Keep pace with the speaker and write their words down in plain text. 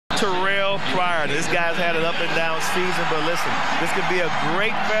Terrelle Pryor. This guy's had an up and down season, but listen, this could be a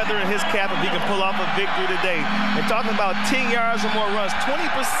great feather in his cap if he can pull off a victory today. And talking about 10 yards or more runs,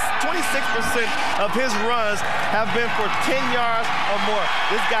 26% of his runs have been for 10 yards or more.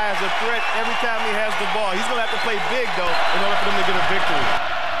 This guy is a threat every time he has the ball. He's going to have to play big, though, in order for them to get a victory.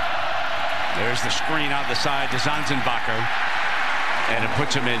 There's the screen out the side to Zanzenbacher, and it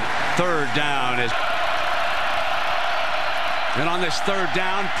puts him in third down. And on this third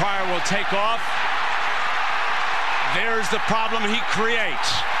down, Pryor will take off. There's the problem he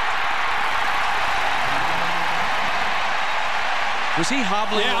creates. Was he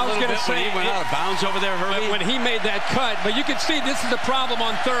hobbling a little bit when he went out of bounds over there, Herbie? When he made that cut, but you can see this is a problem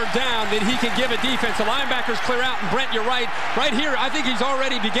on third down that he can give a defense. The linebackers clear out, and Brent, you're right. Right here, I think he's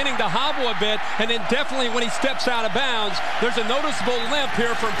already beginning to hobble a bit, and then definitely when he steps out of bounds, there's a noticeable limp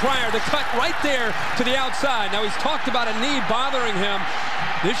here from Pryor. The cut right there to the outside. Now, he's talked about a knee bothering him.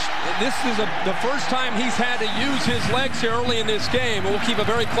 This is the first time he's had to use his legs here early in this game, and we'll keep a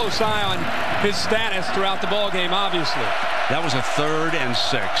very close eye on his status throughout the ball game, obviously. That was a 3rd and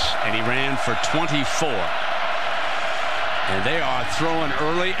 6, and he ran for 24. And they are throwing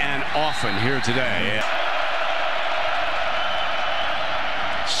early and often here today.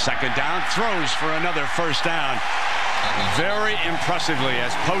 Second down, throws for another first down. Very impressively,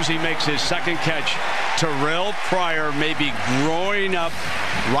 as Posey makes his second catch, Terrelle Pryor may be growing up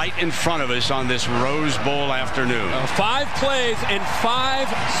right in front of us on this Rose Bowl afternoon. 5 plays and 5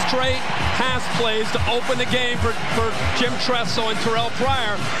 straight pass plays to open the game for Jim Tressel and Terrelle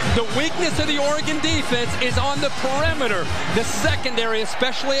Pryor. The weakness of the Oregon defense is on the perimeter, the secondary,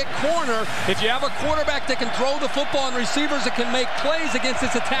 especially at corner. If you have a quarterback that can throw the football and receivers that can make plays against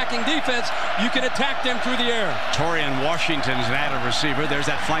this attacking defense, you can attack them through the air. Torian Washington's an added receiver. There's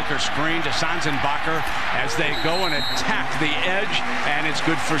that flanker screen to Zanzenbacher as they go and attack the edge, and it's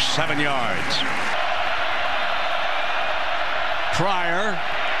good for 7 yards. Pryor,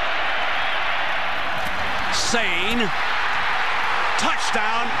 Sane,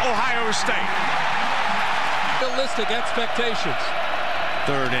 touchdown, Ohio State. Realistic expectations.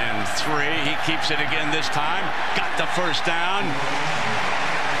 3rd and 3. He keeps it again this time. Got the first down.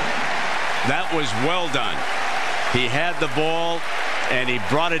 That was well done. He had the ball, and he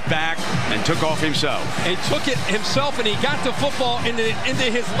brought it back and took off himself. He took it himself, and he got the football into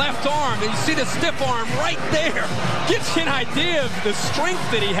his left arm. And you see the stiff arm right there. Gives you an idea of the strength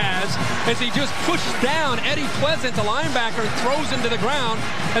that he has as he just pushed down Eddie Pleasant, the linebacker, and throws him to the ground,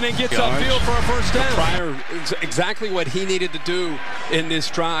 and then gets upfield for a first down. Pryor, exactly what he needed to do in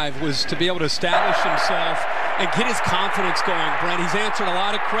this drive was to be able to establish himself and get his confidence going, Brent. He's answered a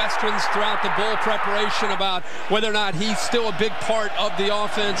lot of questions throughout the bowl preparation about whether or not he's still a big part of the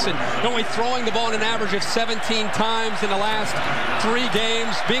offense, and only throwing the ball in an average of 17 times in the last 3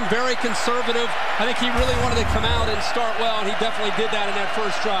 games, being very conservative. I think he really wanted to come out and start well, and he definitely did that in that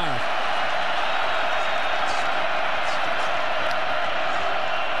first drive.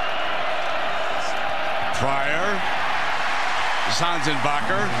 Pryor,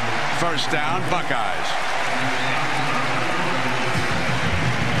 Zanzenbacher, first down, Buckeyes.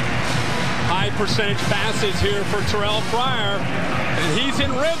 High percentage passes here for Terrelle Pryor. And he's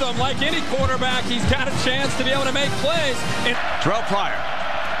in rhythm like any quarterback. He's got a chance to be able to make plays. And Terrelle Pryor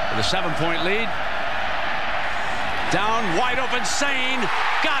with a 7-point lead. Down, wide open, Sane.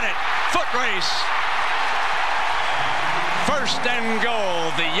 Got it. Foot race. First and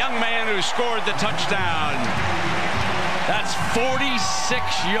goal. The young man who scored the touchdown. That's 46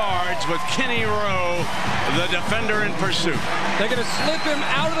 yards with Kenny Rowe, the defender in pursuit. They're going to slip him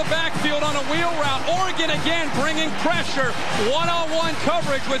out of the backfield on a wheel route. Oregon again bringing pressure. One-on-one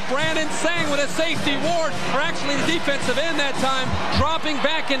coverage with Brandon Sang with a safety ward, or actually the defensive end that time, dropping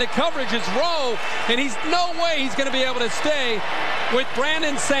back into coverage is Rowe, and he's no way he's going to be able to stay with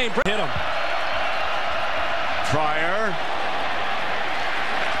Brandon Sang. Hit him. Pryor,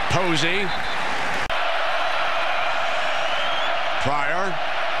 Posey. Pryor.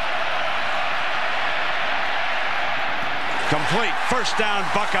 Complete. First down,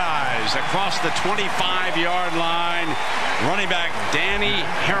 Buckeyes across the 25-yard line. Running back Danny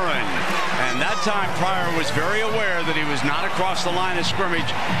Herron. And that time Pryor was very aware that he was not across the line of scrimmage,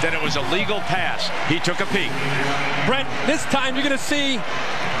 that it was a legal pass. He took a peek. Brent, this time you're going to see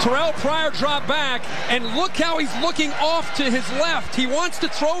Terrelle Pryor drop back, and look how he's looking off to his left. He wants to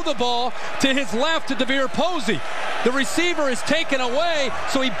throw the ball to his left to DeVere Posey. The receiver is taken away,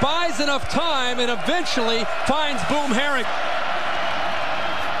 so he buys enough time and eventually finds Boom Herring.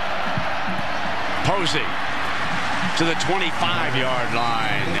 Posey to the 25-yard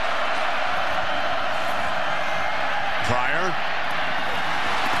line. Pryor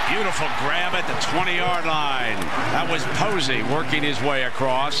Beautiful grab at the 20-yard line. That was Posey working his way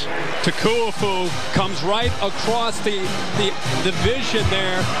across. Takuafu comes right across the vision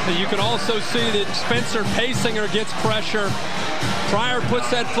there. And you can also see that Spencer Pasinger gets pressure. Pryor puts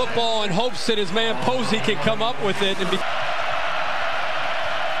that football and hopes that his man Posey can come up with it.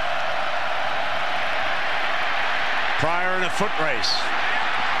 Pryor in a foot race.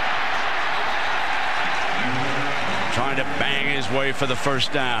 Trying to bang his way for the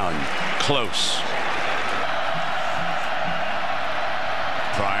first down. Close.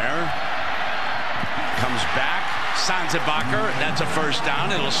 Pryor comes back. Sanzebacher, that's a first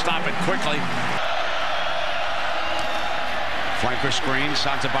down. It'll stop it quickly. Flanker screen.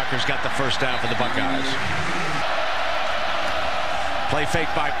 Sanzebacher's got the first down for the Buckeyes. Play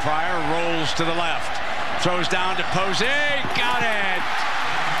fake by Pryor. Rolls to the left. Throws down to Posey. Got it.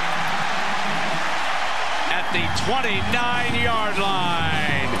 At the 29-yard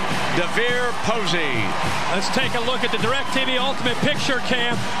line. DeVere Posey. Let's take a look at the DirecTV Ultimate Picture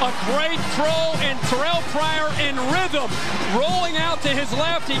Cam. A great throw, and Terrelle Pryor in rhythm. Rolling out to his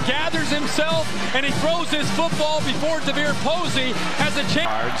left, he gathers himself, and he throws his football before DeVere Posey has a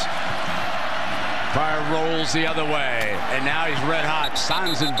chance. Pryor rolls the other way, and now he's red hot.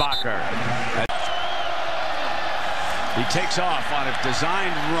 Sanzenbacher. He takes off on a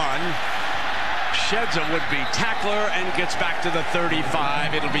designed run. Sheds a would-be tackler and gets back to the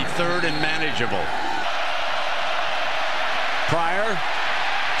 35. It'll be third and manageable. Pryor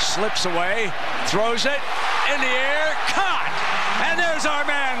slips away, throws it in the air, caught! And there's our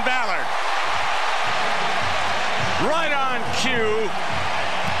man Ballard. Right on cue,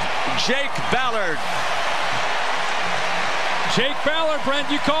 Jake Ballard. Jake Ballard, Brent,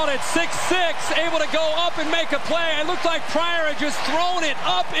 you called it 6'6", able to go up and make a play. It looked like Pryor had just thrown it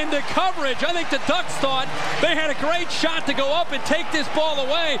up into coverage. I think the Ducks thought they had a great shot to go up and take this ball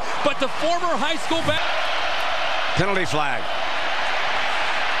away, but the former high school back. Penalty flag.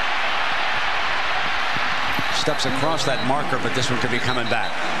 Steps across that marker, but this one could be coming back.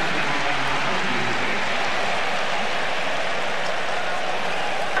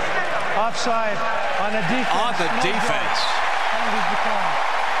 Offside on the defense. On the defense.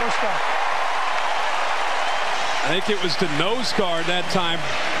 I think it was the nose guard that time.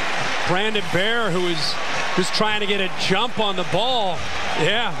 Brandon Bear, who was just trying to get a jump on the ball.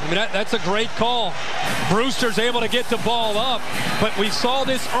 Yeah, I mean, that's a great call. Brewster's able to get the ball up, but we saw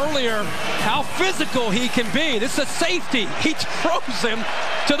this earlier, how physical he can be. This is a safety. He throws him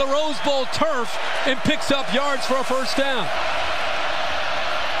to the Rose Bowl turf and picks up yards for a first down.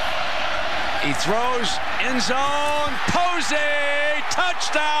 He throws, end zone, Posey,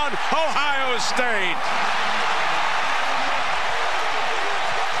 touchdown, Ohio State.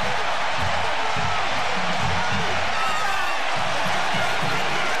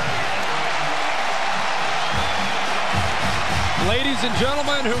 Ladies and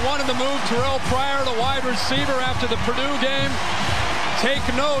gentlemen who wanted to move Terrelle Pryor to wide receiver after the Purdue game, take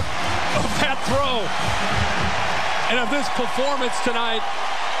note of that throw and of this performance tonight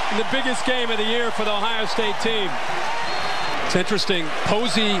in the biggest game of the year for the Ohio State team. It's interesting.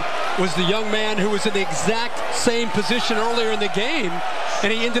 Posey was the young man who was in the exact same position earlier in the game,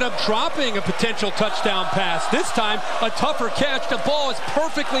 and he ended up dropping a potential touchdown pass. This time, a tougher catch. The ball is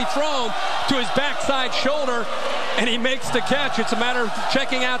perfectly thrown to his backside shoulder, and he makes the catch. It's a matter of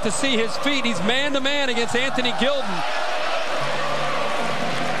checking out to see his feet. He's man-to-man against Anthony Gilden.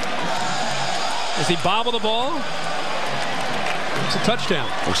 Does he bobble the ball? It's a touchdown.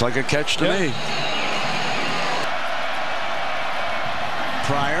 Looks like a catch to me.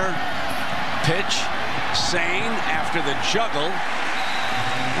 Pryor, pitch, Sane after the juggle.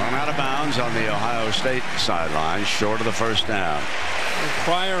 Run out of bounds on the Ohio State sideline, short of the first down.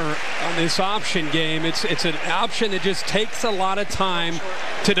 Pryor on this option game, it's an option that just takes a lot of time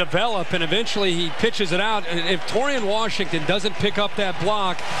to develop, and eventually he pitches it out. And if Torian Washington doesn't pick up that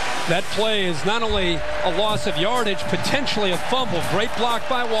block, that play is not only a loss of yardage, potentially a fumble. Great block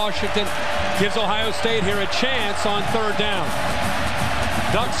by Washington. Gives Ohio State here a chance on third down.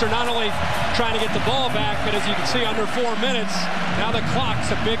 Ducks are not only trying to get the ball back, but as you can see, under 4 minutes, now the clock's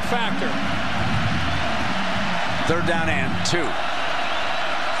a big factor. Third down and 2.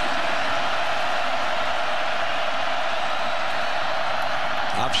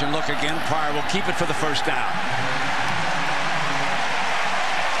 Option look again. Pryor will keep it for the first down.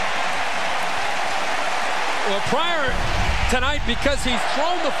 Well, Pryor tonight because he's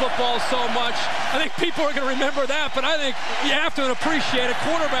thrown the football so much. I think people are going to remember that, but I think you have to appreciate a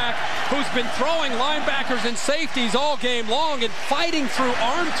quarterback who's been throwing linebackers and safeties all game long and fighting through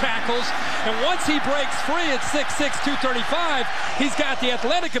arm tackles. And once he breaks free at 6'6", 235, he's got the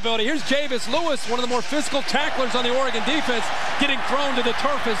athletic ability. Here's Javis Lewis, one of the more physical tacklers on the Oregon defense, getting thrown to the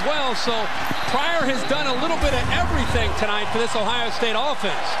turf as well. So Pryor has done a little bit of everything tonight for this Ohio State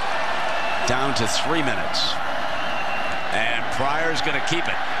offense. Down to 3 minutes. And Pryor's going to keep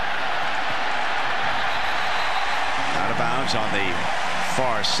it. Out of bounds on the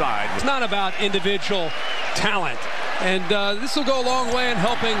far side. It's not about individual talent. And this will go a long way in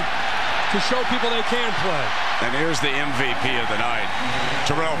helping to show people they can play. And here's the MVP of the night,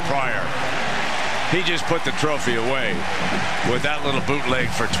 Terrelle Pryor. He just put the trophy away with that little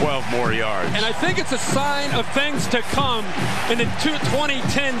bootleg for 12 more yards. And I think it's a sign of things to come in the 2010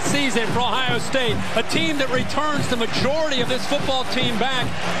 season for Ohio State, a team that returns the majority of this football team back.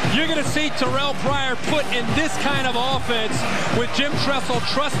 You're going to see Terrelle Pryor put in this kind of offense with Jim Tressel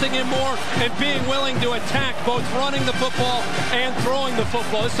trusting him more and being willing to attack both running the football and throwing the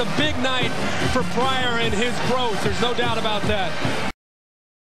football. It's a big night for Pryor and his growth. There's no doubt about that.